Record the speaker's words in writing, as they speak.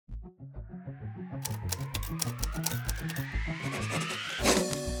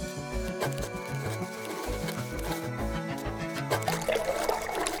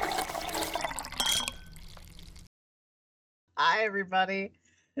Hi, everybody.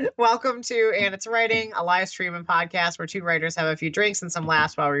 Welcome to And It's Writing, a live stream and podcast where two writers have a few drinks and some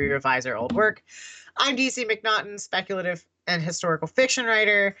laughs while we revise our old work. I'm DC McNaughton, speculative and historical fiction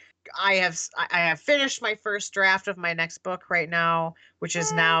writer. I have finished my first draft of my next book right now, which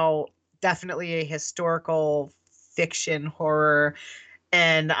is now definitely a historical fiction horror.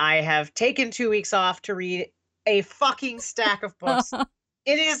 And I have taken 2 weeks off to read a fucking stack of books.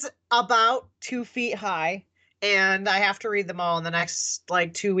 It is about 2 feet high, and I have to read them all in the next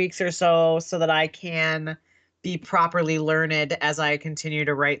 2 weeks or so that I can be properly learned as I continue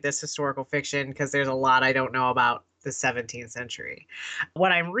to write this historical fiction, because there's a lot I don't know about the 17th century.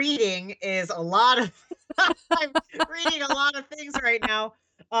 What I'm reading is a lot of I'm reading a lot of things right now.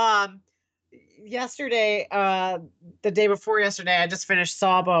 Yesterday, the day before yesterday, I just finished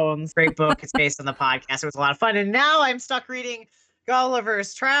Sawbones. Great book. It's based on the podcast. It was a lot of fun. And now I'm stuck reading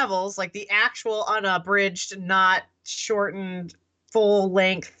Gulliver's Travels, like the actual unabridged, not shortened, full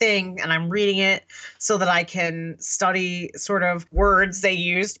length thing. And I'm reading it so that I can study sort of words they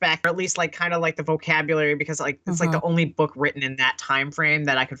used back, or at least kind of the vocabulary, because it's like the only book written in that time frame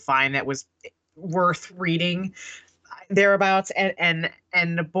that I could find that was worth reading thereabouts.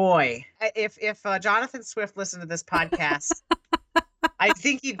 And boy, if Jonathan Swift listened to this podcast, I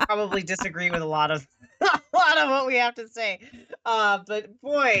think he'd probably disagree with a lot of what we have to say. But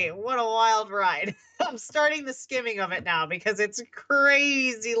boy, what a wild ride. I'm starting the skimming of it now because it's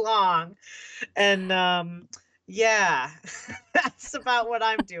crazy long. And yeah, that's about what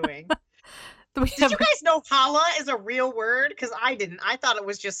I'm doing. Did you guys know holla is a real word? Because I didn't. I thought it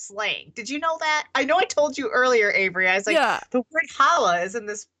was just slang. Did you know that? I know I told you earlier, Avery. I was like, the word holla is in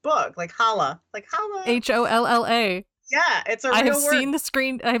this book. Like holla. Like holla. Holla. Yeah, it's a real word. I have seen the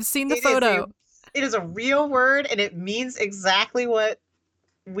screen. I have seen the photo. It is a real word, and it means exactly what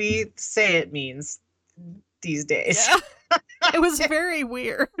we say it means these days. Yeah. It was very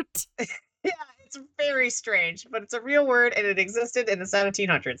weird. Yeah, it's very strange, but it's a real word, and it existed in the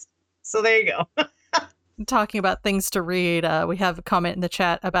 1700s. So there you go. Talking about things to read, we have a comment in the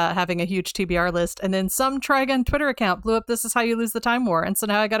chat about having a huge TBR list, and then some Trigun Twitter account blew up This Is How You Lose the Time War, and so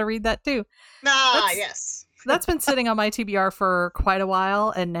now I got to read that too. Yes. That's been sitting on my TBR for quite a while,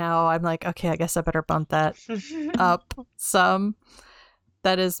 and now I'm like, okay, I guess I better bump that up some.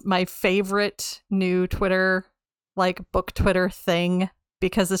 That is my favorite new Twitter, book Twitter thing,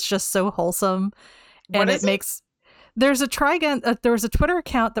 because it's just so wholesome. What is it? There's a Trigun, there was a Twitter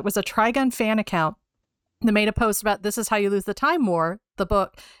account that was a Trigun fan account that made a post about This Is How You Lose the Time War, the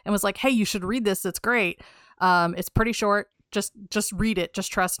book, and was like, hey, you should read this. It's great. It's pretty short. Just read it.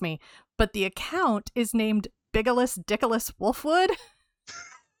 Just trust me. But the account is named Bigalus Dickalus Wolfwood.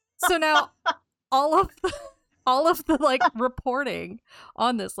 So now all of the reporting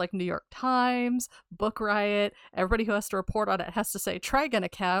on this, New York Times, Book Riot, everybody who has to report on it has to say Trigun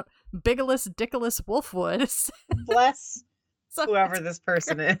account, Bigalus Dickalus Wolfwood. Bless whoever this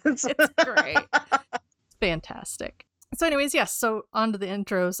person is. It's great. It's fantastic. So anyways, yes, so on to the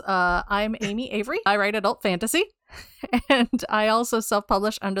intros. I'm Amy Avery. I write adult fantasy, and I also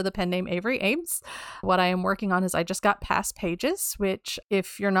self-publish under the pen name Avery Ames. What I am working on is I just got past pages, which,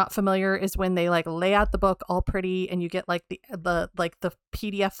 if you're not familiar, is when they lay out the book all pretty, and you get the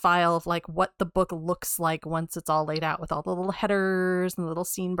PDF file of what the book looks like once it's all laid out, with all the little headers and the little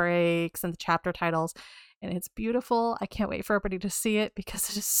scene breaks and the chapter titles. And it's beautiful. I can't wait for everybody to see it because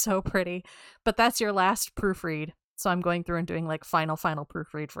it is so pretty. But that's your last proofread. So I'm going through and doing final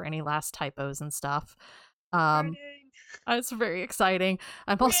proofread for any last typos and stuff. It's very exciting.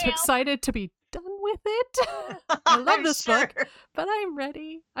 I'm also excited to be done with it. I love this book, but I'm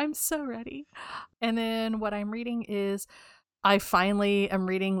ready. I'm so ready. And then what I'm reading is, I finally am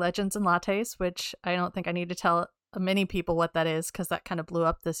reading Legends and Lattes, which I don't think I need to tell many people what that is, because that kind of blew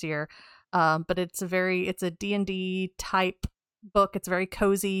up this year. But it's a D&D type book. It's very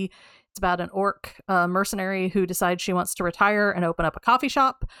cozy. It's about an orc mercenary who decides she wants to retire and open up a coffee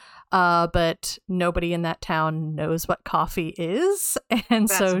shop, but nobody in that town knows what coffee is, and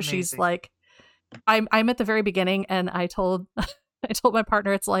That's so amazing. She's like, I'm at the very beginning, and I told my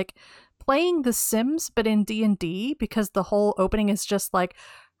partner it's like playing The Sims but in D&D, because the whole opening is just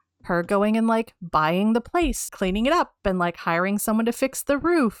her going and buying the place, cleaning it up, and hiring someone to fix the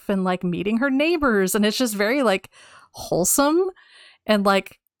roof, and meeting her neighbors, and it's just very wholesome and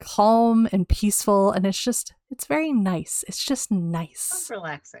calm and peaceful, and it's very nice. It's just nice. That's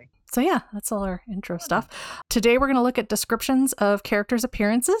relaxing. So yeah, that's all our intro stuff. Today we're going to look at descriptions of characters'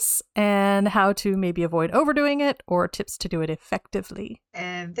 appearances and how to maybe avoid overdoing it, or tips to do it effectively.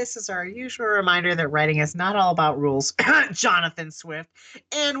 And this is our usual reminder that writing is not all about rules, Jonathan Swift.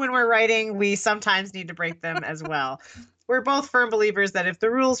 And when we're writing, we sometimes need to break them as well. we're both firm believers that if the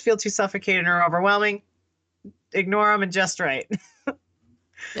rules feel too suffocating or overwhelming, ignore them and just right.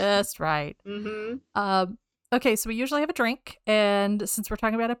 Just right. Mm-hmm. Okay, so we usually have a drink, and since we're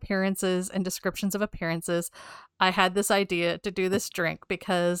talking about appearances and descriptions of appearances, I had this idea to do this drink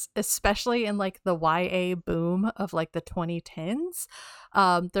because, especially in like the YA boom of like the 2010s,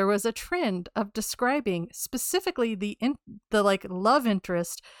 there was a trend of describing specifically the like love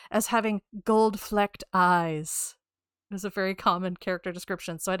interest as having gold flecked eyes. It was a very common character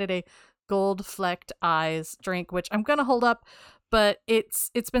description. So I did a gold flecked eyes drink, which I'm gonna hold up, but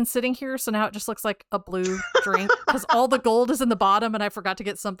it's been sitting here, so now it just looks like a blue drink because all the gold is in the bottom, and I forgot to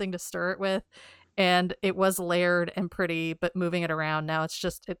get something to stir it with. And it was layered and pretty, but moving it around now, it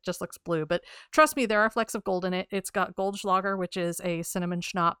just looks blue. But trust me, there are flecks of gold in it. It's got Goldschlager, which is a cinnamon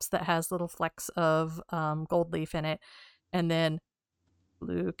schnapps that has little flecks of gold leaf in it, and then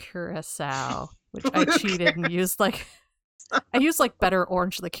blue curacao, which I cheated and used like I used like better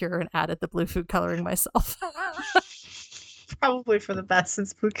orange liqueur and added the blue food coloring myself. Probably for the best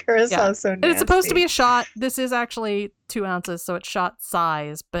since blue curacao is so nasty. And it's supposed to be a shot. This is actually 2 ounces, so it's shot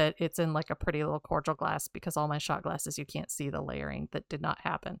size, but it's in like a pretty little cordial glass because all my shot glasses you can't see the layering that did not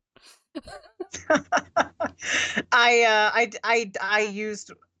happen.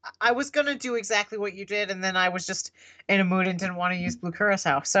 I was gonna do exactly what you did, and then I was just in a mood and didn't want to use blue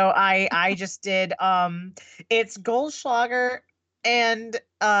curacao. So I just did it's Goldschlager and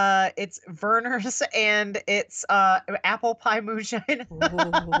it's Werner's and it's apple pie moonshine.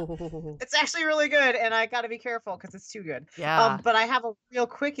 It's actually really good, and I got to be careful because it's too good. Yeah. But I have a real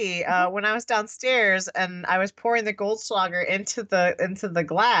quickie. When I was downstairs and I was pouring the Goldschlager into the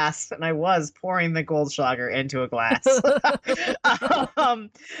glass, and I was pouring the Goldschlager into a glass.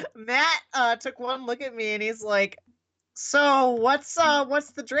 Matt took one look at me and he's like, "So what's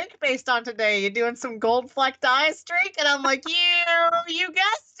the drink based on today? You doing some gold flecked eyes drink?" And I'm like, you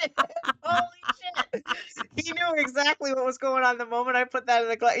guessed it. Holy shit. He knew exactly what was going on the moment I put that in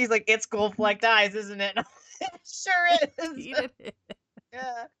the glass. He's like, "It's gold flecked eyes, isn't it?" Sure is.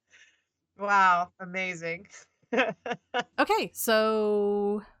 Yeah. Wow, amazing. Okay,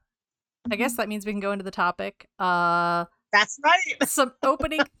 so I guess that means we can go into the topic. That's right. Some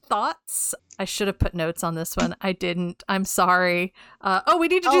opening thoughts. I should have put notes on this one. I didn't. I'm sorry. We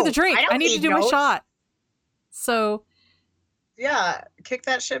need to do the drink. I need to do my shot. So yeah, kick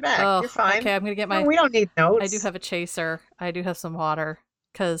that shit back. You're fine. Okay, I'm gonna get my. No, we don't need notes. I do have a chaser. I do have some water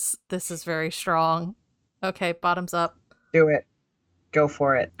because this is very strong. Okay, bottoms up. Do it. Go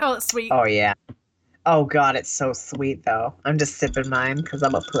for it. Oh, it's sweet. Oh yeah. Oh god, it's so sweet though. I'm just sipping mine because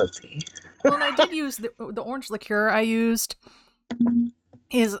I'm a pussy. Well, and I did use the orange liqueur I used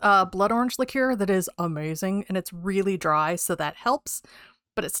is blood orange liqueur that is amazing, and it's really dry, so that helps,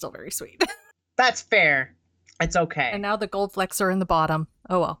 but it's still very sweet. That's fair. It's okay. And now the gold flecks are in the bottom.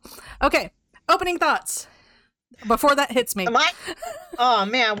 Oh well. Okay, opening thoughts. Before that hits me. Oh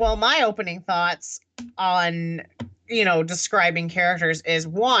man, well, my opening thoughts on describing characters is,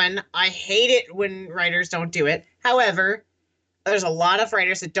 one, I hate it when writers don't do it. However, there's a lot of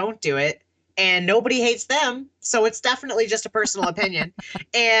writers that don't do it, and nobody hates them, so it's definitely just a personal opinion.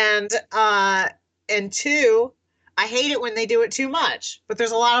 And two, I hate it when they do it too much, but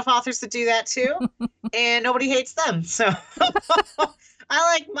there's a lot of authors that do that too, and nobody hates them. So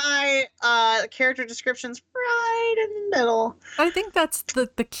I like my character descriptions right in the middle. I think that's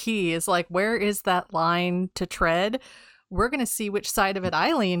the key is like, where is that line to tread? We're going to see which side of it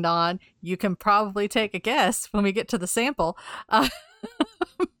I leaned on. You can probably take a guess when we get to the sample.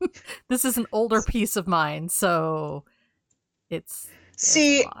 This is an older piece of mine, so it's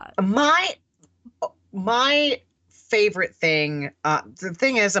see, my favorite thing, the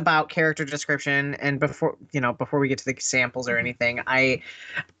thing is about character description, and before we get to the samples or anything, I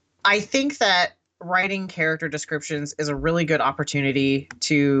think that writing character descriptions is a really good opportunity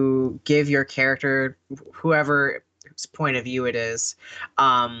to give your character, whoever's point of view it is,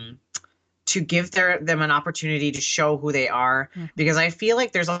 to give them an opportunity to show who they are, because I feel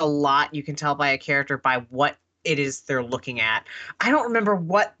like there's a lot you can tell by a character by what it is they're looking at. I don't remember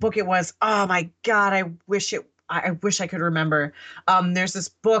what book it was. Oh my god, I wish I could remember. There's this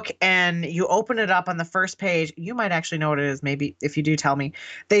book, and you open it up on the first page. You might actually know what it is. Maybe if you do, tell me.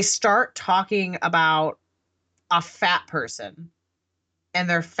 They start talking about a fat person and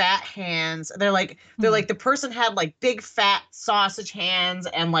their fat hands. They're like the person had like big fat sausage hands,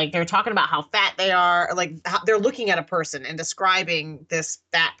 and like they're talking about how fat they are. Like they're looking at a person and describing this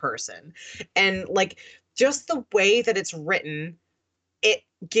fat person, and like just the way that it's written, it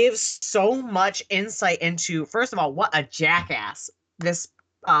gives so much insight into, first of all, what a jackass this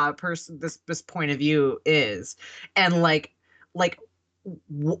person, this point of view is, and like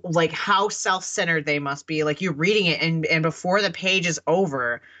like how self-centered they must be. Like you're reading it, and before the page is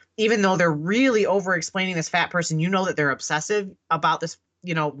over, even though they're really over explaining this fat person, you know that they're obsessive about this,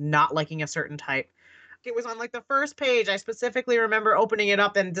 not liking a certain type. It was on like the first page. I specifically remember opening it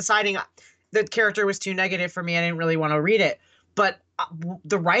up and deciding the character was too negative for me. I didn't really want to read it, but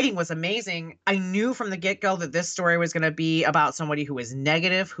the writing was amazing. I knew from the get-go that this story was going to be about somebody who was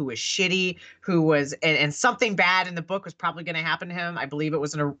negative, who was shitty, who was, and something bad in the book was probably going to happen to him. I believe it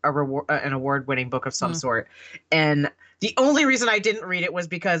was an award-winning book of some sort. And the only reason I didn't read it was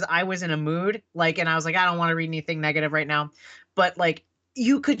because I was in a mood, and I was like, I don't want to read anything negative right now. But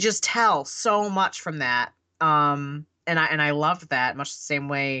you could just tell so much from that. And I loved that, much the same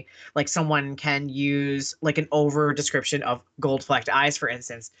way like someone can use like an over description of gold flecked eyes, for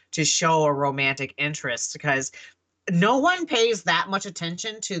instance, to show a romantic interest, because no one pays that much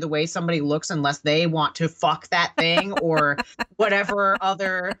attention to the way somebody looks unless they want to fuck that thing or whatever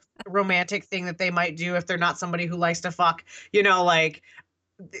other romantic thing that they might do if they're not somebody who likes to fuck,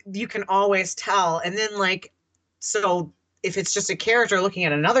 you can always tell. And then so if it's just a character looking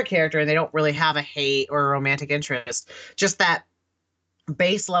at another character and they don't really have a hate or a romantic interest, just that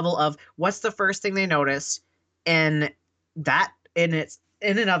base level of what's the first thing they notice, and that in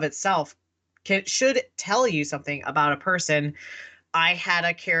and of itself should tell you something about a person. I had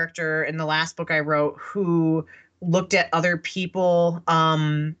a character in the last book I wrote who looked at other people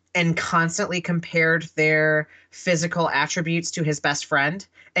and constantly compared their physical attributes to his best friend,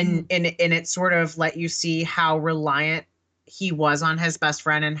 and it sort of let you see how reliant he was on his best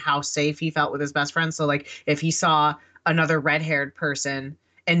friend and how safe he felt with his best friend. So if he saw another red-haired person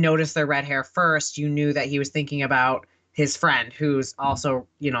and noticed their red hair first, you knew that he was thinking about his friend who's also,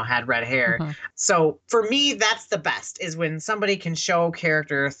 had red hair. So for me, that's the best, is when somebody can show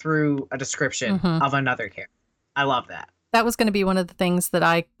character through a description of another character. I love that. That was going to be one of the things that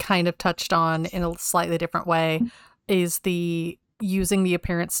I kind of touched on in a slightly different way, is the using the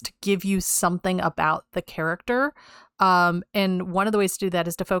appearance to give you something about the character. And one of the ways to do that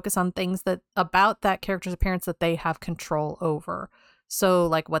is to focus on things that about that character's appearance that they have control over. So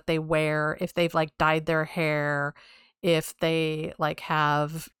like what they wear, if they've dyed their hair, if they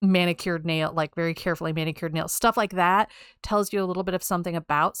have manicured nail, very carefully manicured nails, stuff like that tells you a little bit of something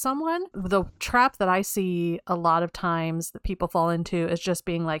about someone. The trap that I see a lot of times that people fall into is just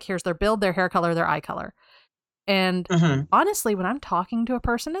being here's their build, their hair color, their eye color. And honestly, when I'm talking to a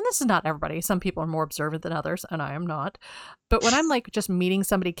person, and this is not everybody, some people are more observant than others, and I am not. But when I'm just meeting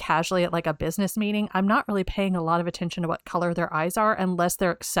somebody casually at a business meeting, I'm not really paying a lot of attention to what color their eyes are unless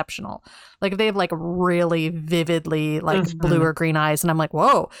they're exceptional. If they have really vividly blue or green eyes, and I'm like,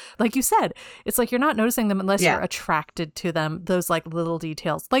 whoa, like you said, it's you're not noticing them unless you're attracted to them, those little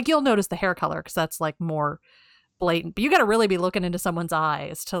details. You'll notice the hair color because that's more blatant, but you got to really be looking into someone's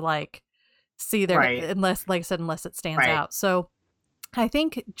eyes to see their unless like I said, unless it stands out. So I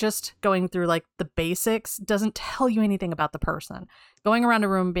think just going through the basics doesn't tell you anything about the person. Going around a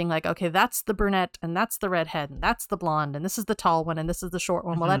room being okay, that's the brunette and that's the redhead and that's the blonde and this is the tall one and this is the short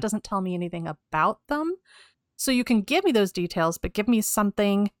one. Well, that doesn't tell me anything about them. So you can give me those details, but give me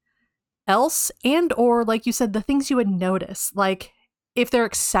something else, and or like you said, the things you would notice, if they're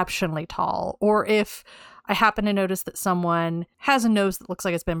exceptionally tall, or if I happen to notice that someone has a nose that looks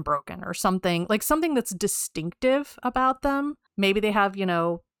like it's been broken, or something something that's distinctive about them. Maybe they have,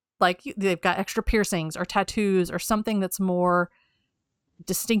 they've got extra piercings or tattoos or something that's more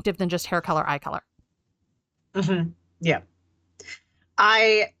distinctive than just hair color, eye color. Yeah.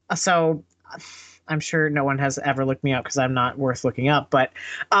 So I'm sure no one has ever looked me up because I'm not worth looking up, but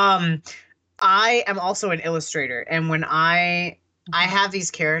I am also an illustrator. And when I have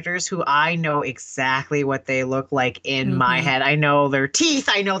these characters who I know exactly what they look like in my head. I know their teeth.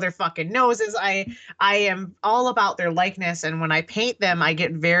 I know their fucking noses. I am all about their likeness. And when I paint them, I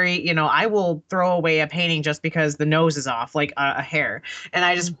get very, I will throw away a painting just because the nose is off, like a hair. And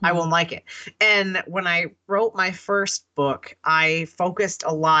I won't like it. And when I wrote my first book, I focused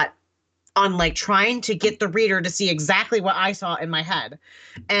a lot on trying to get the reader to see exactly what I saw in my head.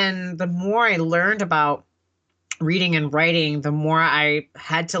 And the more I learned about reading and writing, the more I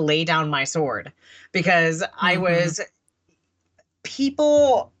had to lay down my sword, because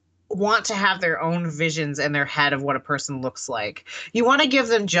people want to have their own visions in their head of what a person looks like. You want to give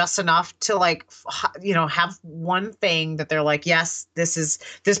them just enough to have one thing that they're yes,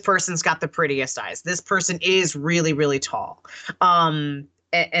 this person's got the prettiest eyes. This person is really, really tall. And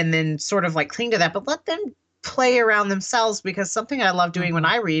then sort of cling to that, but let them play around themselves, because something I love doing when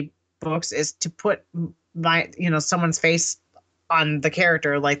I read books is to put someone's face on the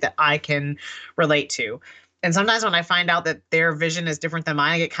character like that I can relate to. And sometimes when I find out that their vision is different than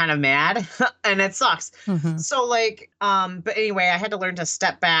mine, I get kind of mad and it sucks. Mm-hmm. So like, but anyway, I had to learn to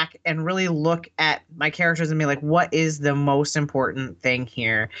step back and really look at my characters and be like, what is the most important thing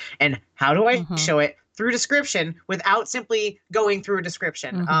here? And how do I show it? Through description without simply going through a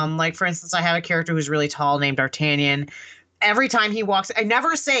description. Like for instance, I have a character who's really tall named D'Artagnan. Every time he walks, I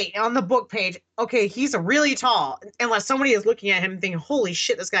never say on the book page, okay, he's really tall, unless somebody is looking at him and thinking, holy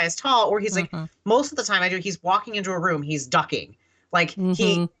shit, this guy is tall. Or he's like, most of the time I do, he's walking into a room, he's ducking. Like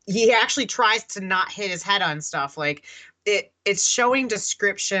he actually tries to not hit his head on stuff. Like it's showing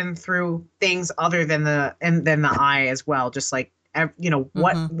description through things other than the eye as well. Just like, you know,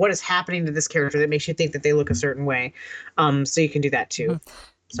 what is happening to this character that makes you think that they look a certain way. So you can do that too.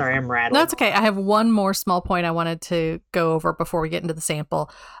 Sorry, I'm rattling. No, it's okay. I have one more small point I wanted to go over before we get into the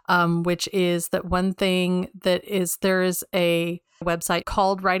sample, which is that one thing that is, there is a website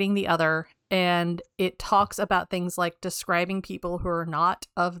called Writing the Other, and it talks about things like describing people who are not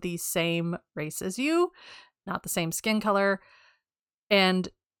of the same race as you, not the same skin color, and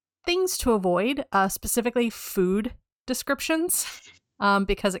things to avoid, specifically food descriptions.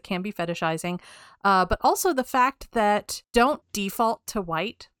 Because it can be fetishizing, but also the fact that don't default to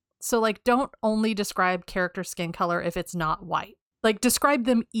white. So like, don't only describe character skin color if it's not white. Like describe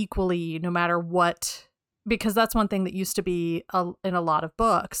them equally no matter what, because that's one thing that used to be in a lot of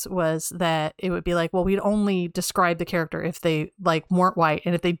books was that it would be like, well, we'd only describe the character if they like weren't white.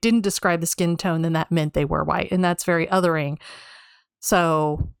 And if they didn't describe the skin tone, then that meant they were white. And that's very othering.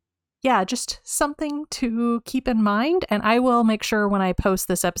 So yeah, just something to keep in mind. And I will make sure when I post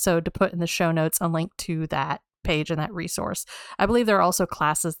this episode to put in the show notes a link to that page and that resource. I believe there are also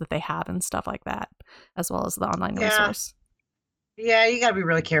classes that they have and stuff like that, as well as the online resource. Yeah, you gotta be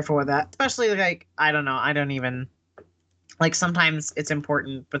really careful with that. Especially like, I don't know, I don't even, like sometimes it's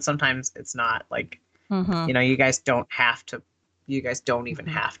important, but sometimes it's not. Like, you know, you guys don't even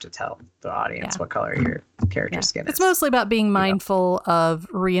have to tell the audience what color your character's skin is. It's mostly about being mindful of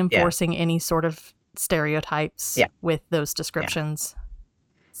reinforcing any sort of stereotypes with those descriptions.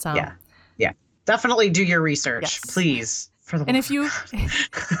 So yeah, definitely do your research, please. For the and if you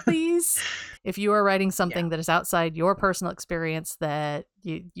please, if you are writing something that is outside your personal experience, that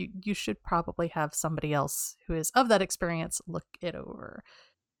you should probably have somebody else who is of that experience look it over.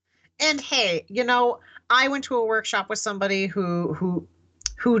 And hey, you know, I went to a workshop with somebody who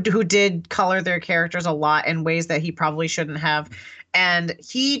did color their characters a lot in ways that he probably shouldn't have, and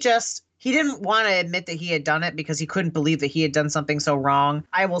he didn't want to admit that he had done it because he couldn't believe that he had done something so wrong.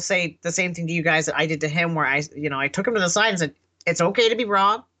 I will say the same thing to you guys that I did to him, where I took him to the side and said, it's okay to be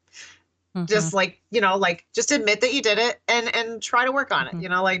wrong. Just like, just admit that you did it and try to work on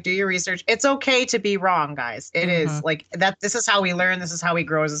it, like do your research. It's okay to be wrong, guys. It is like that. This is how we learn. This is how we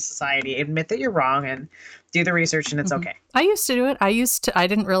grow as a society. Admit that you're wrong and do the research, and it's okay. I used to do it. I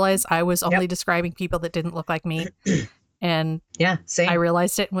didn't realize I was only describing people that didn't look like me. And same. I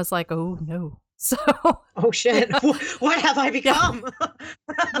realized it and was like, oh no. So, oh shit, what have I become?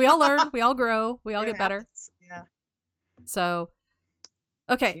 We all learn, we all grow, we all get better. Yeah. So,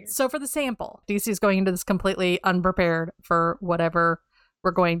 okay, so for the sample, DC is going into this completely unprepared for whatever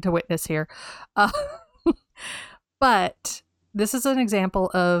we're going to witness here. But this is an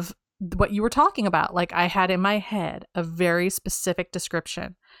example of what you were talking about. Like, I had in my head a very specific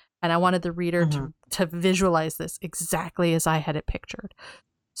description, and I wanted the reader to visualize this exactly as I had it pictured.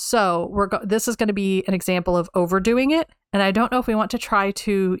 So this is going to be an example of overdoing it. And I don't know if we want to try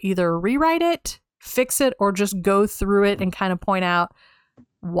to either rewrite it, fix it, or just go through it and kind of point out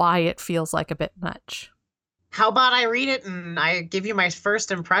why it feels like a bit much. How about I read it and I give you my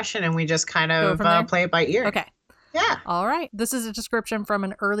first impression and we just kind of play it by ear? Okay. Yeah. All right. This is a description from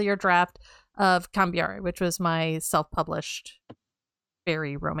an earlier draft of Cambiare, which was my self-published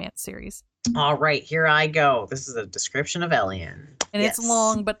fairy romance series. All right, here I go. This is a description of Elian. And it's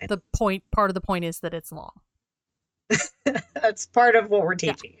long, but part of the point is that it's long. That's part of what we're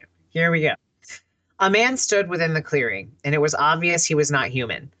teaching you. Here we go. A man stood within the clearing, and it was obvious he was not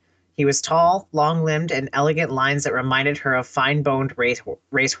human. He was tall, long-limbed, and elegant lines that reminded her of fine-boned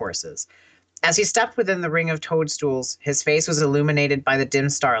racehorses. As he stepped within the ring of toadstools, his face was illuminated by the dim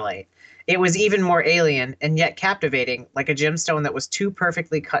starlight. It was even more alien and yet captivating, like a gemstone that was too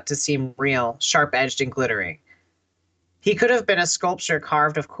perfectly cut to seem real, sharp-edged and glittering. He could have been a sculpture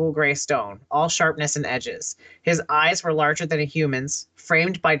carved of cool gray stone, all sharpness and edges. His eyes were larger than a human's,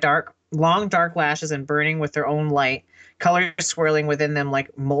 framed by long dark lashes and burning with their own light, colors swirling within them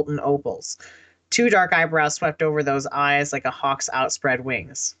like molten opals. 2 dark eyebrows swept over those eyes like a hawk's outspread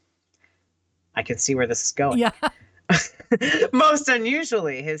wings. I can see where this is going. Yeah. Most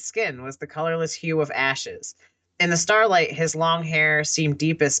unusually, his skin was the colorless hue of ashes. In the starlight, his long hair seemed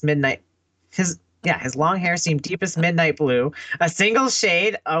deepest midnight. His long hair seemed deepest midnight blue, a single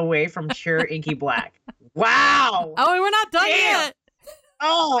shade away from pure inky black. Wow! Oh, we're not done Damn! yet.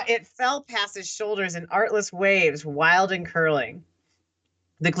 Oh, it fell past his shoulders in artless waves, wild and curling.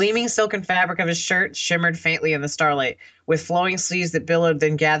 The gleaming silken fabric of his shirt shimmered faintly in the starlight, with flowing sleeves that billowed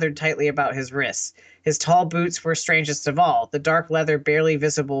then gathered tightly about his wrists. His tall boots were strangest of all, the dark leather barely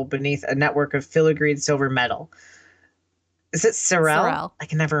visible beneath a network of filigreed silver metal. Is it Sorel? Sorel. I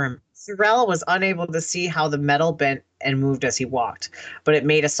can never remember. Sorel was unable to see how the metal bent and moved as he walked, but it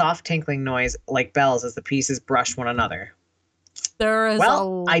made a soft tinkling noise like bells as the pieces brushed one another. There is a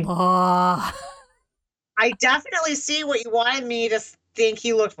lot. I definitely see what you wanted me to think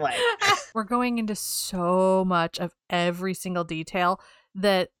he looked like. We're going into so much of every single detail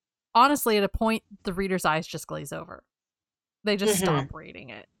that honestly, at a point, the reader's eyes just glaze over. They just stop reading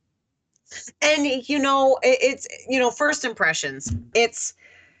it. And, it's, first impressions.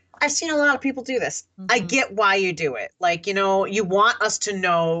 I've seen a lot of people do this. I get why you do it. Like, you want us to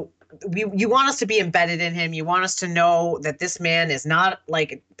know, you want us to be embedded in him. You want us to know that this man is not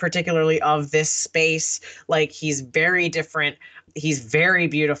like particularly of this space. Like, he's very different. He's very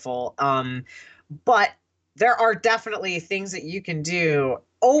beautiful. But there are definitely things that you can do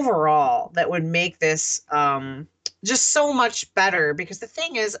overall that would make this just so much better. Because the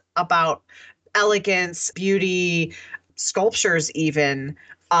thing is about elegance, beauty, sculptures even.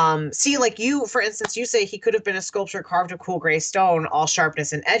 See, like you, for instance, you say he could have been a sculpture carved of cool gray stone, all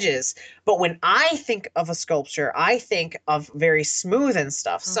sharpness and edges. But when I think of a sculpture, I think of very smooth and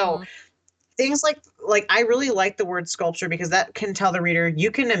stuff. So things like I really like the word sculpture because that can tell the reader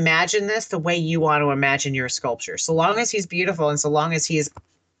you can imagine this the way you want to imagine your sculpture. So long as he's beautiful and so long as he's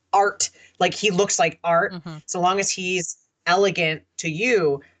art, like he looks like art, so long as he's elegant to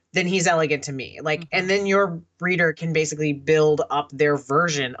you, then he's elegant to me. Like, and then your reader can basically build up their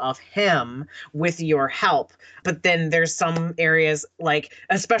version of him with your help. But then there's some areas, like,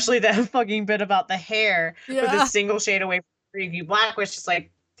 especially that fucking bit about the hair with a single shade away from preview black, which is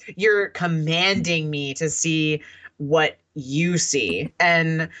like, you're commanding me to see what you see.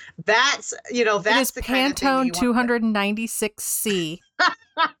 And that's, that's the kind of thing Pantone 296C.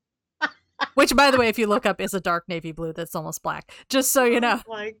 Which, by the way, if you look up, is a dark navy blue that's almost black. Just so you know.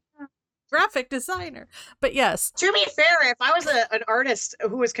 Graphic designer. But yes. To be fair, if I was an artist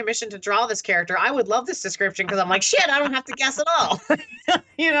who was commissioned to draw this character, I would love this description because I'm like, shit, I don't have to guess at all.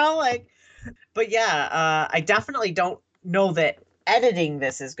 But yeah, I definitely don't know that editing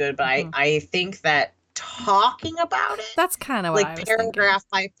this is good, but I think that talking about it, that's kind of what I was paragraph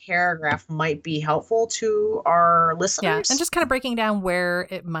thinking. by paragraph might be helpful to our listeners. Yeah, and just kind of breaking down where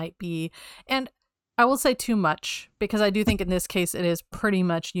it might be. And I will say too much, because I do think in this case it is pretty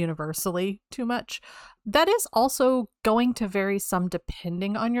much universally too much. That is also going to vary some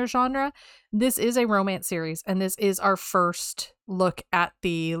depending on your genre. This is a romance series, and this is our first look at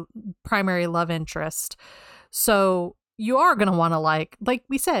the primary love interest. So you are going to want to, like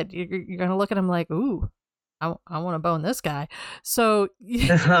we said, you're going to look at him like, ooh, I want to bone this guy. So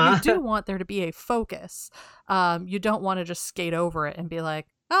you do want there to be a focus. You don't want to just skate over it and be like,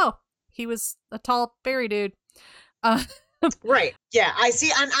 oh, he was a tall fairy dude. Right. Yeah, I see.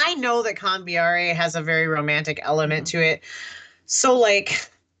 And I know that Cambiare has a very romantic element to it. So, like,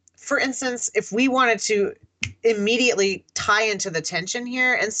 for instance, if we wanted to immediately tie into the tension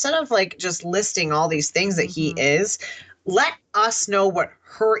here, instead of like just listing all these things that he is, let us know what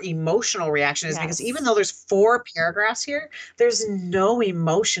her emotional reaction is, because even though there's 4 paragraphs here, there's no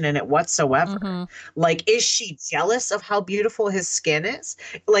emotion in it whatsoever. Like, is she jealous of how beautiful his skin is?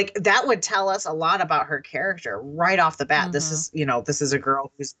 Like, that would tell us a lot about her character right off the bat. This is a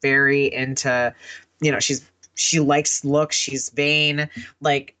girl who's very into, she likes looks, she's vain,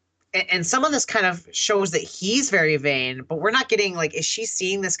 like, and some of this kind of shows that he's very vain, but we're not getting, like, is she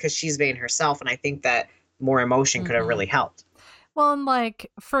seeing this because she's vain herself? And I think that more emotion could have really helped. Well, and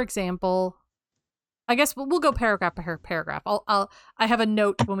like, for example, I guess we'll go paragraph by paragraph. I have a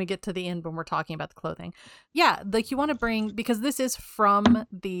note when we get to the end when we're talking about the clothing. Yeah, like you want to bring, because this is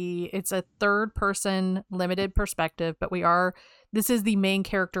it's a third person limited perspective, but this is the main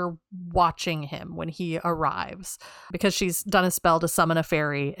character watching him when he arrives, because she's done a spell to summon a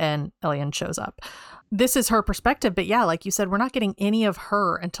fairy and Elian shows up. This is her perspective, but yeah, like you said, we're not getting any of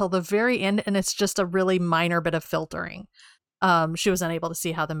her until the very end, and it's just a really minor bit of filtering. She was unable to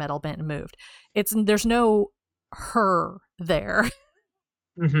see how the metal bent and moved. There's no her there.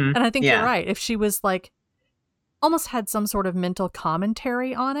 And I think you're right. If she was like almost had some sort of mental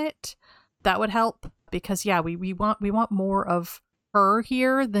commentary on it, that would help. because we want more of her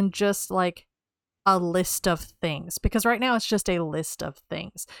here than just like a list of things, because right now it's just a list of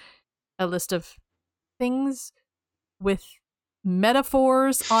things with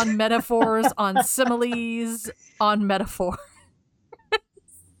metaphors on similes on metaphor.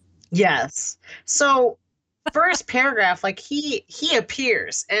 Yes. So first paragraph, like he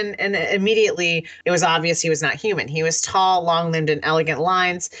appears and immediately it was obvious he was not human. He was tall, long-limbed, and elegant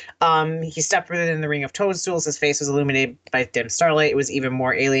lines. He stepped within the ring of toadstools. His face was illuminated by dim starlight. It was even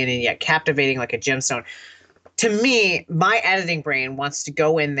more alien and yet captivating, like a gemstone. To me, my editing brain wants to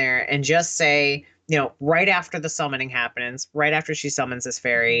go in there and just say, right after the summoning happens, right after she summons this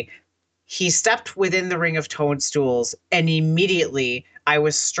fairy, he stepped within the ring of toadstools, and immediately I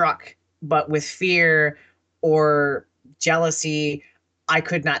was struck, but with fear or jealousy, I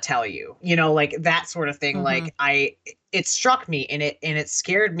could not tell you, like that sort of thing. Like it struck me and it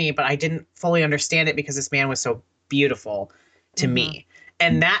scared me, but I didn't fully understand it because this man was so beautiful to me.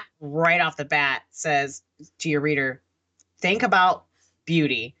 And that right off the bat says to your reader, think about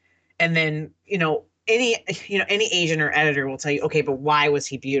beauty. And then, any agent or editor will tell you, okay, but why was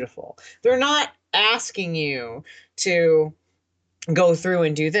he beautiful? They're not asking you to go through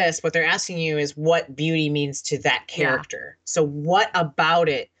and do this. What they're asking you is what beauty means to that character. Yeah. So what about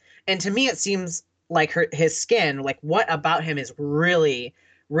it? And to me, it seems like his skin, like what about him is really,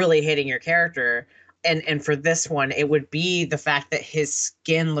 really hitting your character. And for this one, it would be the fact that his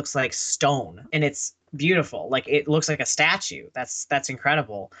skin looks like stone and it's beautiful. Like it looks like a statue. That's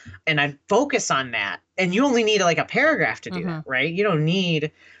incredible. And I'd focus on that. And you only need like a paragraph to do that, right? You don't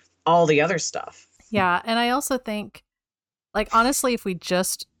need all the other stuff. Yeah. And I also think, like, honestly, if we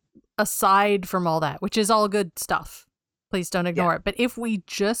just, aside from all that, which is all good stuff, please don't ignore it. But if we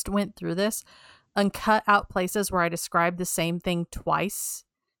just went through this and cut out places where I described the same thing twice,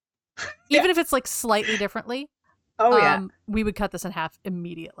 even if it's like slightly differently, we would cut this in half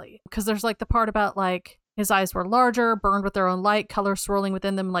immediately. Because there's like the part about like his eyes were larger, burned with their own light, color swirling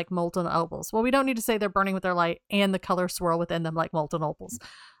within them like molten opals. Well, we don't need to say they're burning with their light and the color swirl within them like molten opals.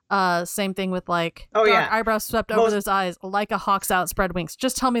 Same thing with like dark eyebrows swept over those eyes like a hawk's outspread wings.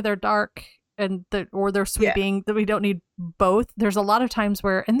 Just tell me they're dark or they're sweeping. That we don't need both. There's a lot of times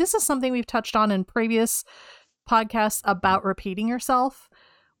where, and this is something we've touched on in previous podcasts about repeating yourself,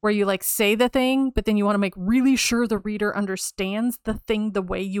 where you like say the thing, but then you want to make really sure the reader understands the thing the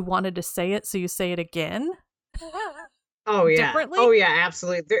way you wanted to say it, so you say it again. Oh yeah,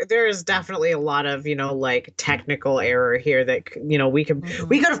 absolutely. There is definitely a lot of like technical error here that we could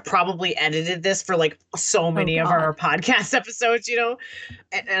have probably edited this for like so many of our podcast episodes.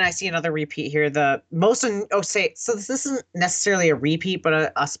 And I see another repeat here. So this isn't necessarily a repeat,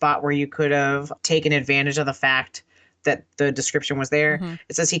 but a spot where you could have taken advantage of the fact that the description was there.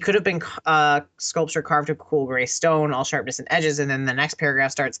 It says he could have been sculpture carved of cool gray stone, all sharpness and edges. And then the next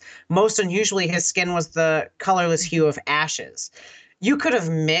paragraph starts, most unusually, his skin was the colorless hue of ashes. You could have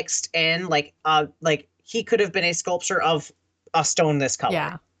mixed in like he could have been a sculpture of a stone this color.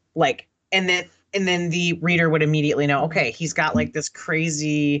 Yeah. Like, and then the reader would immediately know, okay, he's got like this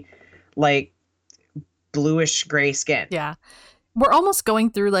crazy, like bluish gray skin. Yeah. We're almost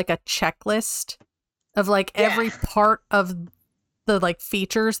going through like a checklist of like every part of the like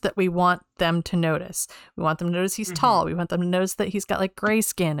features that we want them to notice. We want them to notice he's tall. We want them to notice that he's got like gray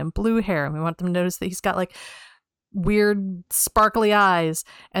skin and blue hair. And we want them to notice that he's got like weird sparkly eyes.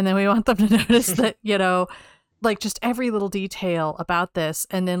 And then we want them to notice that, like just every little detail about this.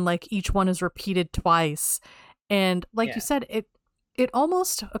 And then like each one is repeated twice. And like you said, it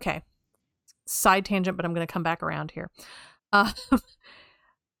almost, okay, side tangent, but I'm going to come back around here.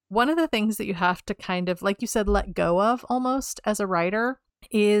 One of the things that you have to kind of, like you said, let go of almost as a writer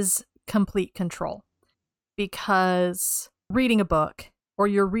is complete control. Because reading a book or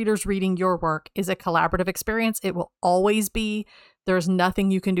your readers reading your work is a collaborative experience. It will always be. There's nothing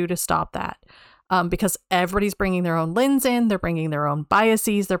you can do to stop that. Because everybody's bringing their own lens in. They're bringing their own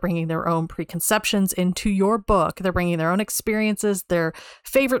biases. They're bringing their own preconceptions into your book. They're bringing their own experiences, their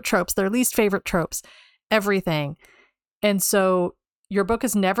favorite tropes, their least favorite tropes, everything. And so your book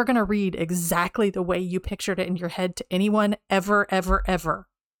is never going to read exactly the way you pictured it in your head to anyone ever, ever, ever.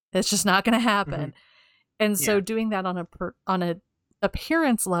 It's just not going to happen. And so doing that on a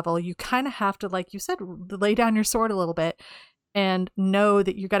appearance level, you kind of have to, like you said, lay down your sword a little bit and know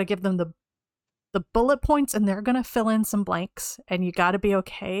that you got to give them the bullet points and they're going to fill in some blanks, and you got to be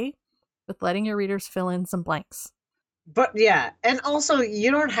okay with letting your readers fill in some blanks. But yeah, and also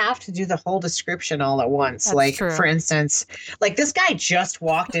you don't have to do the whole description all at once. That's Like, for true. instance, like this guy just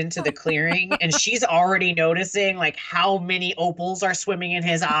walked into the clearing and she's already noticing like how many opals are swimming in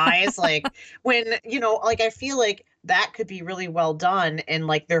his eyes. Like, when, like I feel like that could be really well done in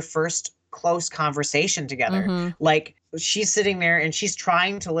like their first close conversation together. Mm-hmm. Like, she's sitting there and she's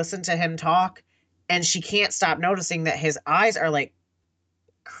trying to listen to him talk, and she can't stop noticing that his eyes are like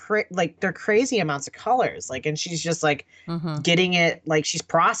like they're crazy amounts of colors, like, and she's just like Mm-hmm. getting it, like she's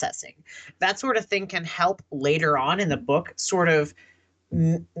processing. That sort of thing can help later on in the book sort of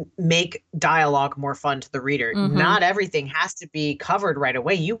make dialogue more fun to the reader. Mm-hmm. Not everything has to be covered right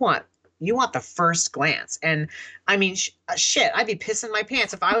away. You want the first glance. And I mean, shit, I'd be pissing my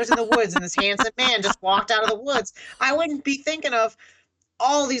pants if I was in the woods and this handsome man just walked out of the woods. I wouldn't be thinking of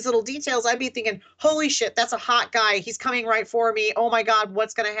all these little details. I'd be thinking, holy shit, that's a hot guy. He's coming right for me. Oh my God,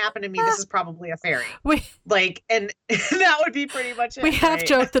 what's going to happen to me? This is probably a fairy. We Like, and that would be pretty much it. we have right?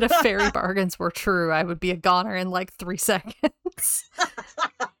 joked that if fairy bargains were true, I would be a goner in like 3 seconds.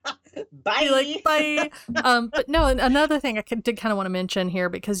 Bye. Be like, bye. But no, another thing I did kind of want to mention here,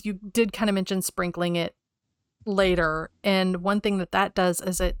 because you did kind of mention sprinkling it later, and one thing that does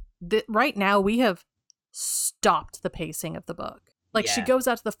is that right now we have stopped the pacing of the book. Like, she Yeah. goes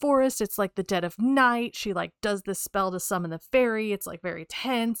out to the forest, it's like the dead of night, she like does this spell to summon the fairy, it's like very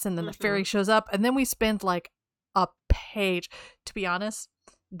tense, and then the fairy shows up, and then we spend like a page. To be honest,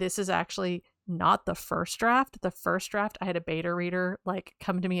 this is actually not the first draft. The first draft, I had a beta reader like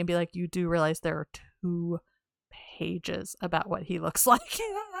come to me and be like, you do realize there are 2 pages about what he looks like.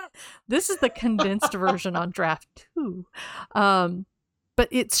 This is the condensed version on draft 2. But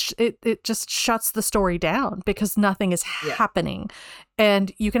it just shuts the story down because nothing is happening.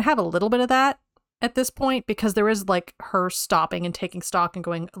 And you can have a little bit of that at this point, because there is like her stopping and taking stock and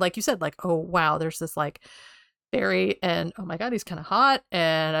going, like you said, like, oh wow, there's this like fairy, and oh my God, he's kind of hot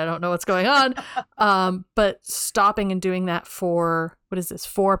and I don't know what's going on. But stopping and doing that for, what is this,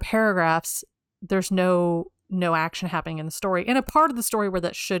 4 paragraphs, there's no action happening in the story, in a part of the story where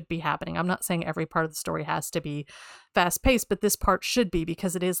that should be happening. I'm not saying every part of the story has to be fast paced, but this part should be,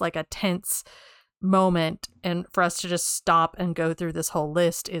 because it is like a tense moment, and for us to just stop and go through this whole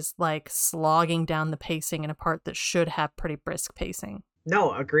list is like slogging down the pacing in a part that should have pretty brisk pacing.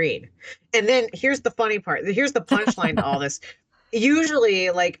 No, agreed. And then here's the funny part. Here's the punchline to all this. Usually,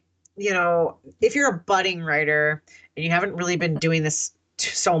 like, if you're a budding writer and you haven't really been doing this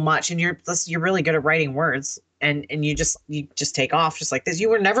so much, and you're really good at writing words, and you just take off just like this. You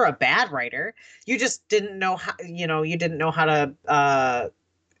were never a bad writer. You just didn't know how, you didn't know how to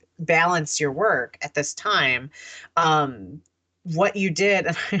balance your work at this time. What you did,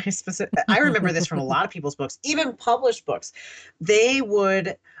 and I remember this from a lot of people's books, even published books. They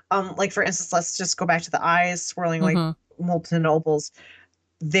would, like, for instance, let's just go back to the eyes swirling like molten opals.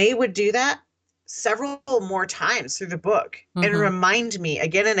 They would do that several more times through the book and remind me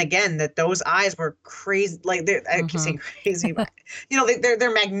again and again that those eyes were crazy. Like, I keep saying crazy, but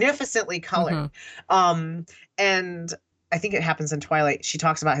they're magnificently colored. And I think it happens in Twilight. She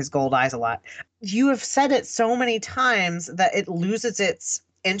talks about his gold eyes a lot. You have said it so many times that it loses its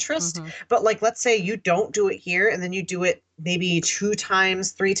interest. But like, let's say you don't do it here, and then you do it maybe 2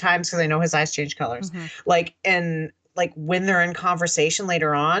 times, 3 times, because I know his eyes change colors. Like, and like when they're in conversation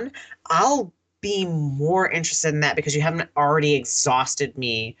later on, I'll be more interested in that because you haven't already exhausted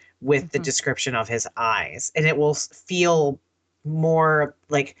me with the description of his eyes, and it will feel more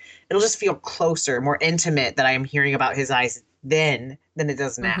like, it'll just feel closer, more intimate, that I am hearing about his eyes then than it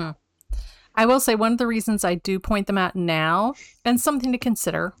does now. I will say one of the reasons I do point them out now, and something to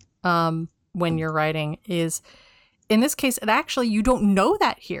consider when you're writing, is in this case, it actually, you don't know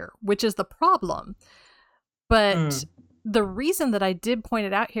that here, which is the problem. But the reason that I did point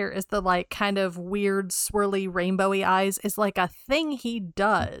it out here is the like kind of weird swirly rainbowy eyes is like a thing he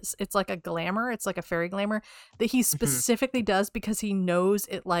does. It's like a glamour. It's like a fairy glamour that he specifically does because he knows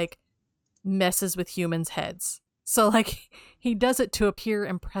it like messes with humans' heads. So like he does it to appear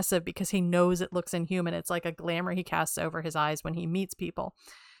impressive because he knows it looks inhuman. It's like a glamour he casts over his eyes when he meets people.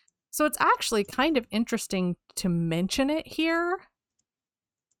 So it's actually kind of interesting to mention it here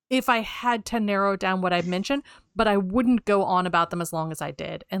if I had to narrow down what I've mentioned, but I wouldn't go on about them as long as I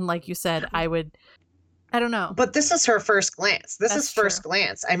did. And like you said, I don't know. But this is her first glance. This is first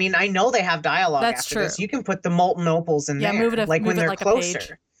glance. I mean, I know they have dialogue after this. You can put the molten opals in there. Move it like when they're like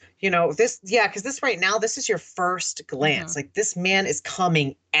closer. This, because this right now, this is your first glance. Like, this man is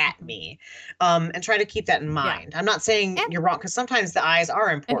coming at me. And try to keep that in mind. I'm not saying you're wrong, because sometimes the eyes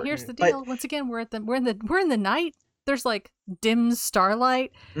are important. And here's the deal. Once again, we're in the night. There's like dim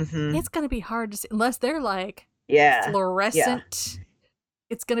starlight. It's gonna be hard to see unless they're like Yeah. Yeah. fluorescent.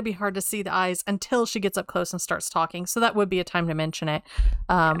 It's going to be hard to see the eyes until she gets up close and starts talking. So that would be a time to mention it.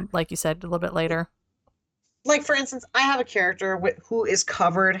 Yeah. Like you said, a little bit later. Like for instance, I have a character who is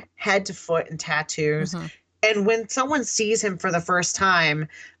covered head to foot in tattoos, Mm-hmm. and when someone sees him for the first time,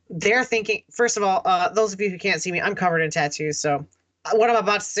 they're thinking. First of all, those of you who can't see me, I'm covered in tattoos, so what I'm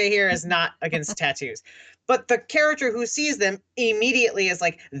about to say here is not against tattoos. But the character who sees them immediately is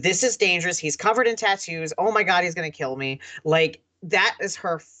like, "This is dangerous. He's covered in tattoos. Oh my god, he's gonna kill me!" Like that is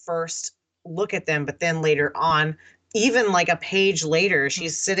her first look at them. But then later on, even like a page later,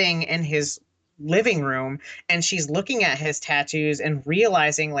 she's sitting in his living room and she's looking at his tattoos and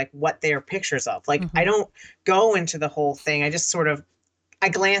realizing like what they're pictures of. Like Mm-hmm. I don't go into the whole thing. I just sort of I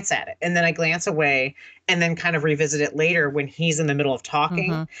glance at it and then I glance away and then kind of revisit it later when he's in the middle of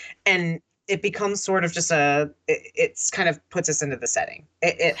talking. Mm-hmm. And it becomes sort of just it's kind of puts us into the setting.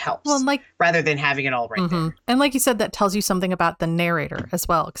 It Well, helps and like, rather than having it all right there. and like you said, that tells you something about the narrator as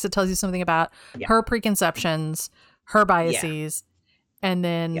well, because it tells you something about Yeah. her preconceptions, her biases, and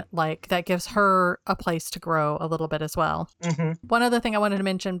then Yeah. like that gives her a place to grow a little bit as well. Mm-hmm. One other thing I wanted to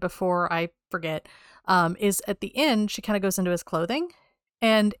mention before I forget is at the end, she kind of goes into his clothing.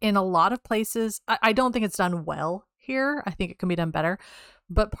 And in a lot of places, I don't think it's done well here. I think it can be done better.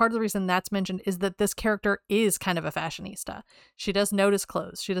 But part of the reason that's mentioned is that this character is kind of a fashionista. She does notice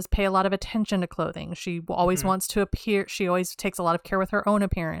clothes. She does pay a lot of attention to clothing. She always wants to appear. She always takes a lot of care with her own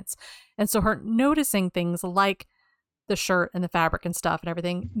appearance. And so her noticing things like the shirt and the fabric and stuff and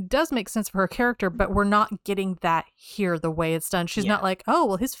everything does make sense for her character, but we're not getting that here the way it's done. She's not like, oh,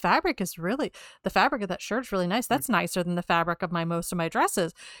 well, his fabric is really, the fabric of that shirt is really nice. That's nicer than the fabric of most of my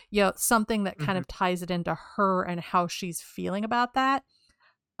dresses. You know, something that kind of ties it into her and how she's feeling about that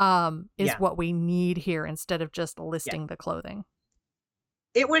is what we need here instead of just listing the clothing.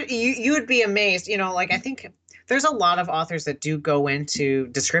 It would you would be amazed, you know, like I think there's a lot of authors that do go into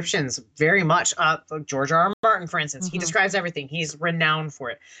descriptions very much. Like George R. R. Martin, for instance, he describes everything. He's renowned for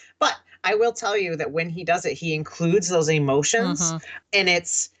it. But I will tell you that when he does it, he includes those emotions, and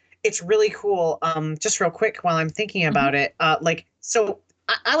it's really cool. Just real quick while I'm thinking about it, like so.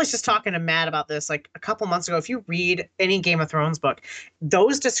 I was just talking to Matt about this like a couple months ago. If you read any Game of Thrones book,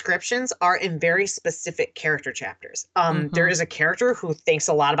 those descriptions are in very specific character chapters. There is a character who thinks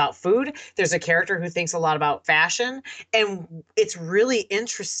a lot about food. There's a character who thinks a lot about fashion. And it's really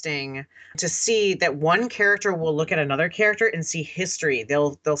interesting to see that one character will look at another character and see history.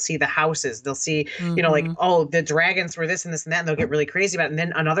 They'll see the houses. They'll see, you know, like, oh, the dragons were this and this and that, and they'll get really crazy about it. And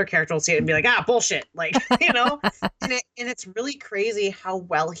then another character will see it and be like, ah, bullshit. Like, you know, and it's really crazy how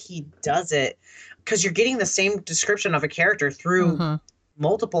well he does it, because you're getting the same description of a character through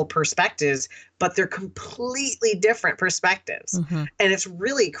multiple perspectives, but they're completely different perspectives. And it's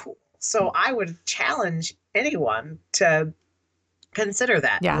really cool. So I would challenge anyone to consider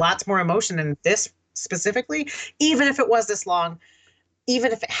that. Lots more emotion in this specifically, even if it was this long,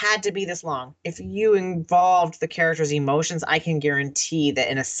 even if it had to be this long. If you involved the character's emotions, I can guarantee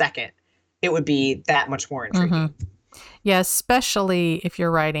that in a second it would be that much more intriguing. Yeah, especially if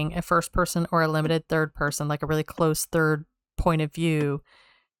you're writing a first person or a limited third person, like a really close third point of view.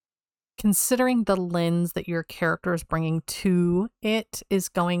 Considering the lens that your character is bringing to it is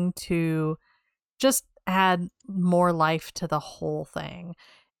going to just add more life to the whole thing.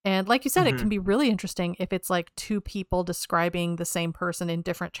 And like you said, it can be really interesting if it's like two people describing the same person in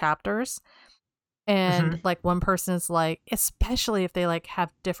different chapters. And like one person is like, especially if they like have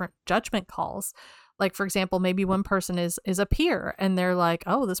different judgment calls. Like, for example, maybe one person is a peer and they're like,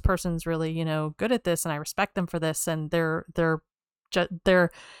 oh, this person's really, you know, good at this and I respect them for this. And their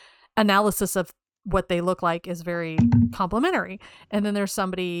analysis of what they look like is very complimentary. And then there's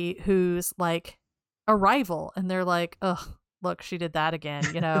somebody who's like a rival and they're like, ugh, look, she did that again.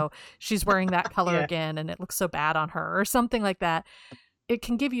 You know, she's wearing that color again and it looks so bad on her or something like that. It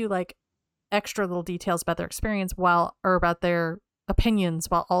can give you like extra little details about their experience or about their opinions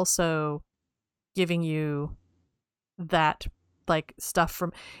while also giving you that like stuff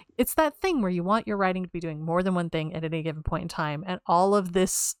from, it's that thing where you want your writing to be doing more than one thing at any given point in time, and all of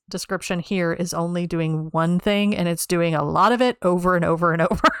this description here is only doing one thing and it's doing a lot of it over and over and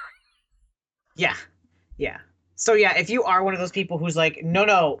over. Yeah So yeah, if you are one of those people who's like,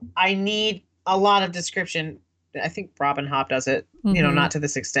 no, I need a lot of description, I think Robin Hobb does it, you know, not to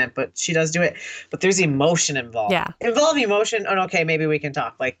this extent, but she does do it. But there's emotion involved. Involve emotion. And okay, maybe we can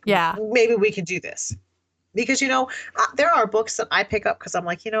talk. Like, maybe we can do this. Because, you know, there are books that I pick up because I'm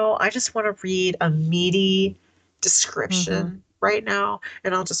like, you know, I just want to read a meaty description right now.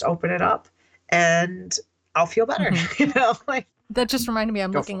 And I'll just open it up and I'll feel better. You know, like that just reminded me,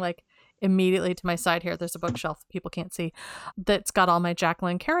 I'm looking like immediately to my side here, there's a bookshelf people can't see that's got all my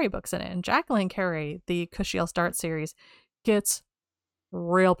Jacqueline Carey books in it. And Jacqueline Carey, the Kushiel Start series, gets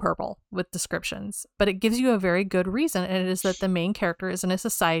real purple with descriptions, but it gives you a very good reason. And it is that the main character is in a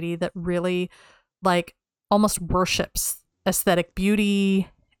society that really like almost worships aesthetic beauty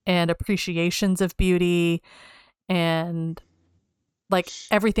and appreciations of beauty and like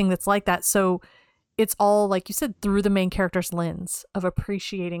everything that's like that. So it's all, like you said, through the main character's lens of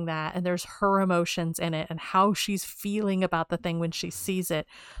appreciating that. And there's her emotions in it and how she's feeling about the thing when she sees it.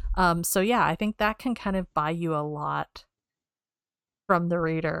 So yeah, I think that can kind of buy you a lot from the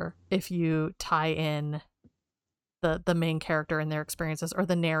reader if you tie in the main character and their experiences, or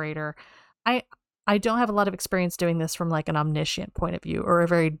the narrator. I don't have a lot of experience doing this from like an omniscient point of view or a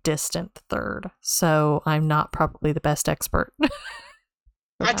very distant third. So I'm not probably the best expert.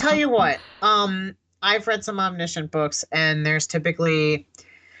 I tell you what, I've read some omniscient books, and there's typically,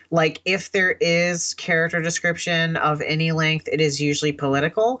 like, if there is character description of any length, it is usually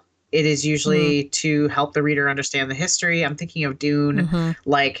political. It is usually to help the reader understand the history. I'm thinking of Dune,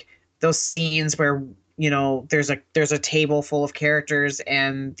 like those scenes where, you know, there's a table full of characters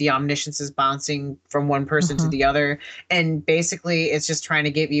and the omniscience is bouncing from one person to the other. And basically it's just trying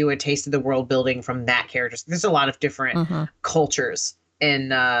to give you a taste of the world building from that character. So there's a lot of different cultures in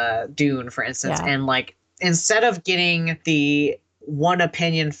Dune, for instance. Yeah. And like, instead of getting the one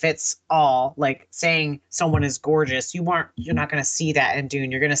opinion fits all, like saying someone is gorgeous, you're not going to see that in Dune.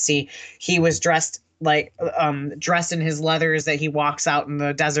 You're going to see he was dressed in his leathers that he walks out in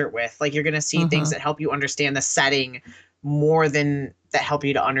the desert with. Like, you're going to see things that help you understand the setting more than that help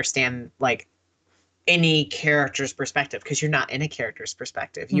you to understand like any character's perspective, because you're not in a character's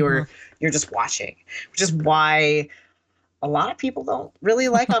perspective. You're just watching, which is why a lot of people don't really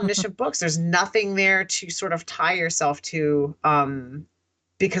like omniscient books. There's nothing there to sort of tie yourself to,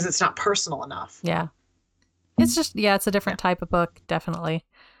 because it's not personal enough. Yeah. It's just, it's a different type of book, definitely.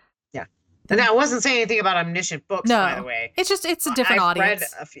 Yeah. And I wasn't saying anything about omniscient books, by the way. It's just, it's a different audience. Read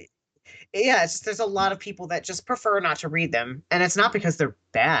a few. Yeah, it's just, there's a lot of people that just prefer not to read them. And it's not because they're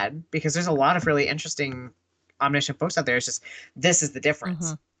bad, because there's a lot of really interesting omniscient books out there. It's just, this is the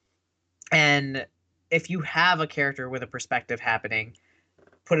difference. And if you have a character with a perspective happening,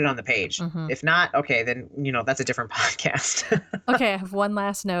 put it on the page. If not, okay, then, you know, that's a different podcast. Okay, I have one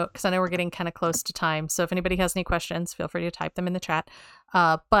last note, because I know we're getting kind of close to time. So if anybody has any questions, feel free to type them in the chat.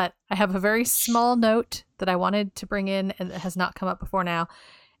 But I have a very small note that I wanted to bring in and that has not come up before now.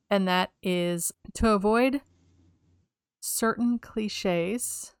 And that is to avoid certain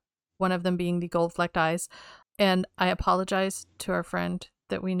cliches, one of them being the gold-flecked eyes. And I apologize to our friend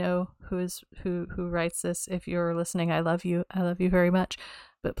that we know who writes this. If you're listening, I love you very much,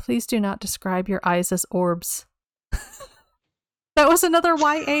 but please do not describe your eyes as orbs. That was another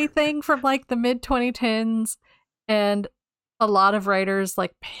YA thing from like the mid 2010s, and a lot of writers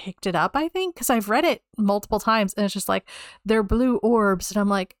like picked it up, I think, because I've read it multiple times, and it's just like, they're blue orbs, and I'm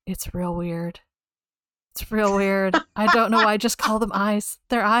like, it's real weird. I don't know why I just call them eyes.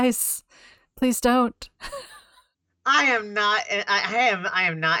 They're eyes. Please don't. I am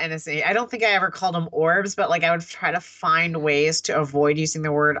not innocent. I don't think I ever called them orbs, but like I would try to find ways to avoid using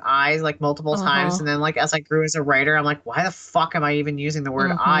the word eyes like multiple times. And then like as I grew as a writer, I'm like, why the fuck am I even using the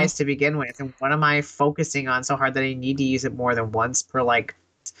word eyes to begin with? And what am I focusing on so hard that I need to use it more than once per like?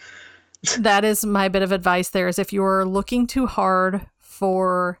 That is my bit of advice there, is if you're looking too hard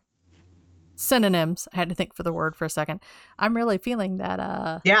for synonyms, I had to think for the word for a second. I'm really feeling that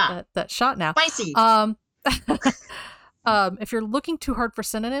that shot now. Spicy. If you're looking too hard for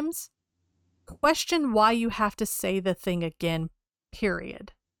synonyms, question why you have to say the thing again,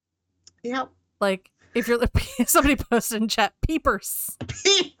 period. Yep. Like, if you're somebody posted in chat, peepers.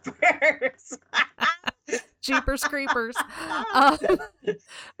 Jeepers creepers.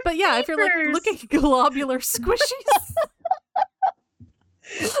 But yeah, if you're like looking at globular squishies.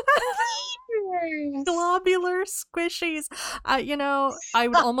 Globular squishies. You know, I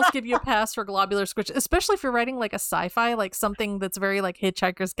would almost give you a pass for globular squishies, especially if you're writing like a sci-fi, like something that's very like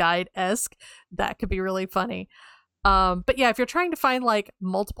Hitchhiker's Guide-esque. That could be really funny. But yeah, if you're trying to find like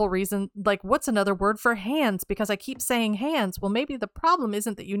multiple reasons, like what's another word for hands? Because I keep saying hands. Well, maybe the problem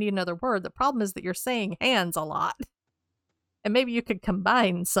isn't that you need another word. The problem is that you're saying hands a lot. And maybe you could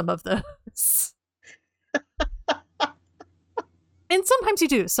combine some of those. And sometimes you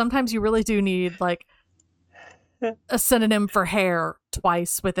do. Sometimes you really do need like a synonym for hair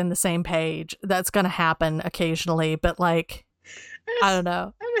twice within the same page. That's going to happen occasionally, but like, I don't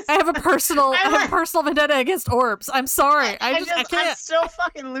know. I have a personal vendetta against orbs. I'm sorry. I can't. I'm still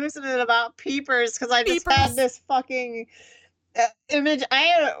fucking losing it about peepers, because I just had this fucking Image.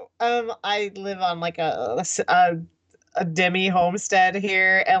 I live on like a demi homestead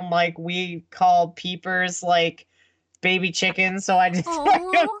here, and like we call peepers like baby chickens. So I just like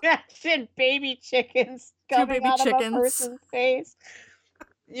Oh, imagine baby chickens two coming baby out of a chickens. person's face.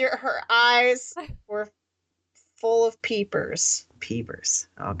 Her eyes were full of peepers. Peepers.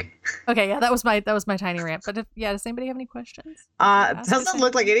 Okay. Okay, yeah, that was my tiny rant. But does anybody have any questions? Ask us Doesn't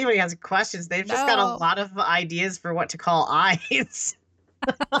look like anything. anybody has questions. They've just got a No. lot of ideas for what to call eyes.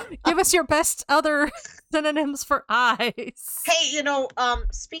 Give us your best other synonyms for eyes. Hey,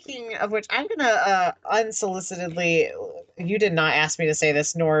 speaking of which, I'm gonna unsolicitedly. You did not ask me to say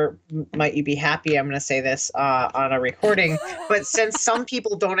this, nor might you be happy I'm gonna say this on a recording. But since some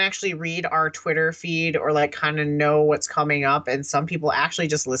people don't actually read our Twitter feed or like kind of know what's coming up, and some people actually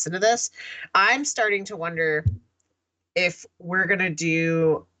just listen to this, I'm starting to wonder if we're gonna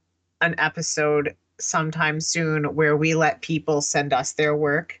do an episode sometime soon where we let people send us their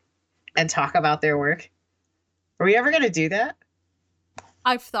work and talk about their work. Are we ever gonna do that?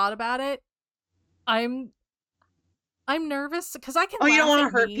 I've thought about it. I'm nervous because I can Oh, you don't laugh want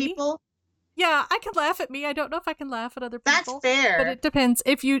at to hurt me. people? Yeah, I can laugh at me. I don't know if I can laugh at other That's people. fair. But it depends.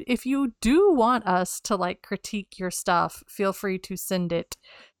 If you do want us to like critique your stuff, feel free to send it.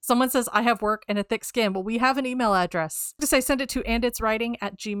 Someone says I have work and a thick skin. Well, we have an email address. Just say send it to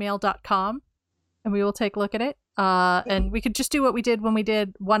anditswriting@gmail.com and we will take a look at it. And we could just do what we did when we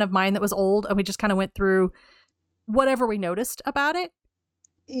did one of mine that was old, and we just kind of went through whatever we noticed about it.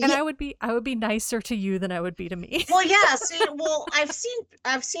 And Yeah. I would be nicer to you than I would be to me. Well, yeah. See, well, I've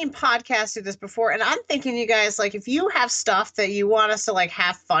seen podcasts do this before, and I'm thinking, you guys, like, if you have stuff that you want us to like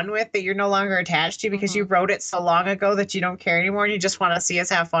have fun with that you're no longer attached to because you wrote it so long ago that you don't care anymore, and you just want to see us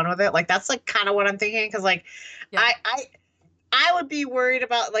have fun with it, like that's like kind of what I'm thinking. Because like, Yeah. I would be worried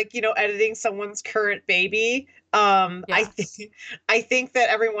about like editing someone's current baby. I think that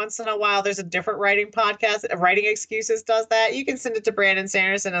every once in a while there's a different writing podcast. Writing Excuses does that. You can send it to Brandon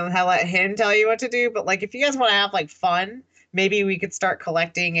Sanderson and let him tell you what to do. But like if you guys want to have like fun, maybe we could start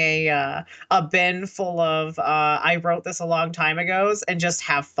collecting a bin full of I wrote this a long time ago's and just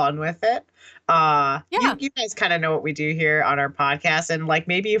have fun with it. You guys kind of know what we do here on our podcast, and like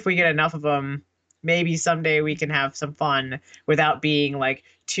maybe if we get enough of them, maybe someday we can have some fun without being like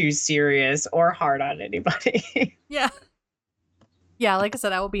too serious or hard on anybody. Yeah. Yeah, like I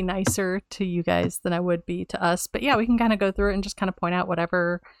said, I will be nicer to you guys than I would be to us. But yeah, we can kind of go through it and just kind of point out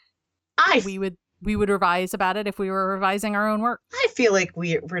whatever we would revise about it if we were revising our own work. I feel like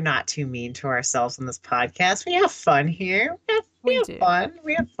we're not too mean to ourselves in this podcast. We have fun here. We have fun.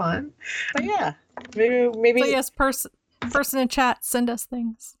 We have fun. But yeah, maybe. So yes, person in chat, send us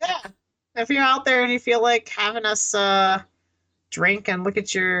things. Yeah, if you're out there and you feel like having us drink and look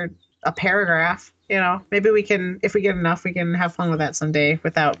at a paragraph, maybe we can, if we get enough, we can have fun with that someday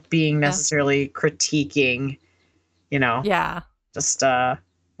without being necessarily critiquing, just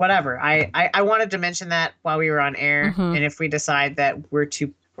whatever. I wanted to mention that while we were on air, and if we decide that we're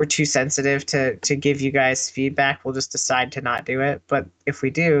too sensitive to give you guys feedback, we'll just decide to not do it. But if we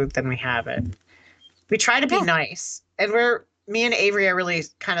do, then we have it. We try to be nice, and me and Avery are really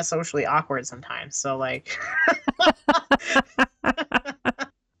kind of socially awkward sometimes. So like,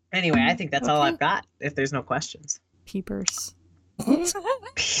 anyway, I think that's all I've got. If there's no questions, peepers.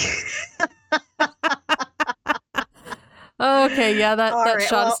 Okay, yeah, that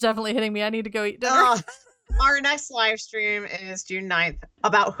shot is definitely hitting me. I need to go eat dinner. Our next live stream is June 9th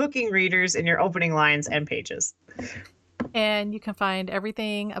about hooking readers in your opening lines and pages. And you can find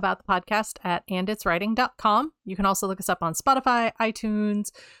everything about the podcast at anditswriting.com. You can also look us up on Spotify, iTunes,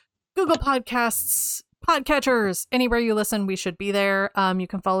 Google Podcasts, podcatchers. Anywhere you listen, we should be there. You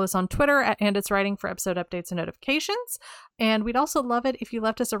can follow us on Twitter at anditswriting for episode updates and notifications. And we'd also love it if you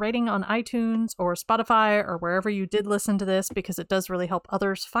left us a rating on iTunes or Spotify or wherever you did listen to this, because it does really help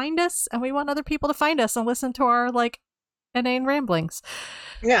others find us. And we want other people to find us and listen to our inane ramblings.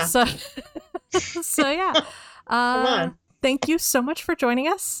 Yeah. So yeah. Come on. Thank you so much for joining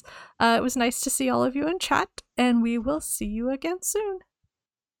us. It was nice to see all of you in chat, and we will see you again soon.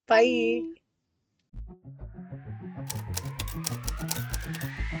 Bye. Bye.